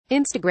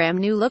Instagram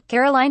new look.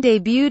 Caroline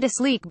debuted a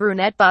sleek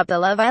brunette bob. The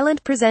Love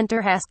Island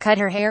presenter has cut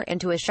her hair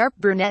into a sharp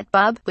brunette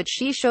bob, which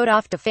she showed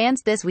off to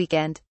fans this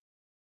weekend.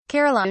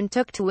 Caroline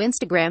took to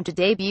Instagram to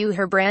debut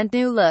her brand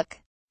new look.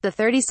 The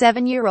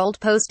 37-year-old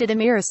posted a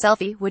mirror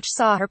selfie, which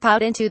saw her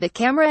pout into the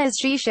camera as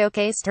she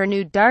showcased her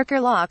new darker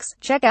locks.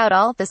 Check out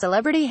all the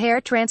celebrity hair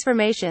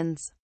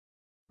transformations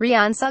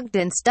Rihanna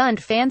Sugden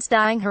stunned fans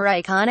dyeing her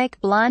iconic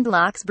blonde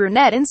locks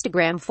brunette.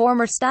 Instagram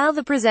former style.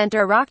 The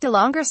presenter rocked a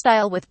longer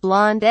style with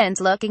blonde ends.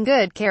 Looking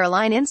good.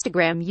 Caroline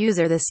Instagram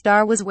user. The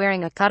star was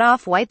wearing a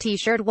cut-off white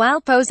t-shirt while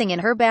posing in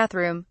her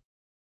bathroom.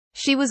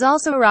 She was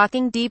also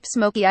rocking deep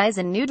smoky eyes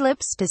and nude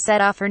lips to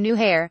set off her new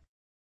hair.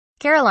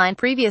 Caroline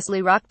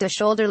previously rocked a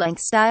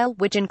shoulder-length style,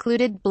 which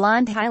included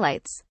blonde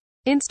highlights.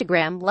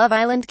 Instagram Love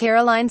Island.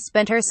 Caroline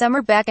spent her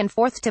summer back and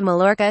forth to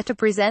Mallorca to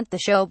present the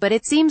show, but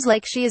it seems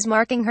like she is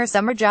marking her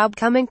summer job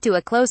coming to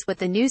a close with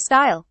the new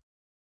style.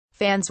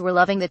 Fans were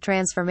loving the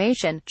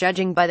transformation,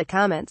 judging by the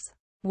comments.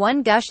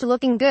 One gushed,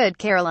 "Looking good,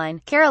 Caroline."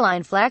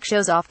 Caroline Flack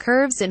shows off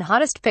curves in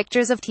hottest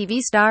pictures of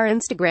TV star.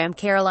 Instagram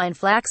Caroline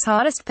Flack's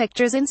hottest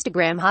pictures.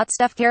 Instagram hot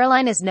stuff.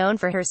 Caroline is known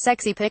for her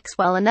sexy pics,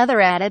 while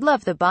another added,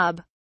 "Love the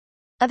bob."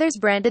 Others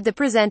branded the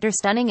presenter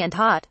stunning and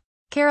hot.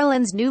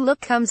 Caroline's new look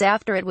comes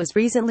after it was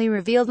recently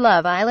revealed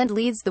Love Island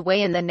leads the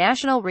way in the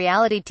National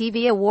Reality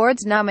TV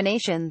Awards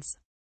nominations.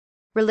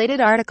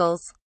 Related articles.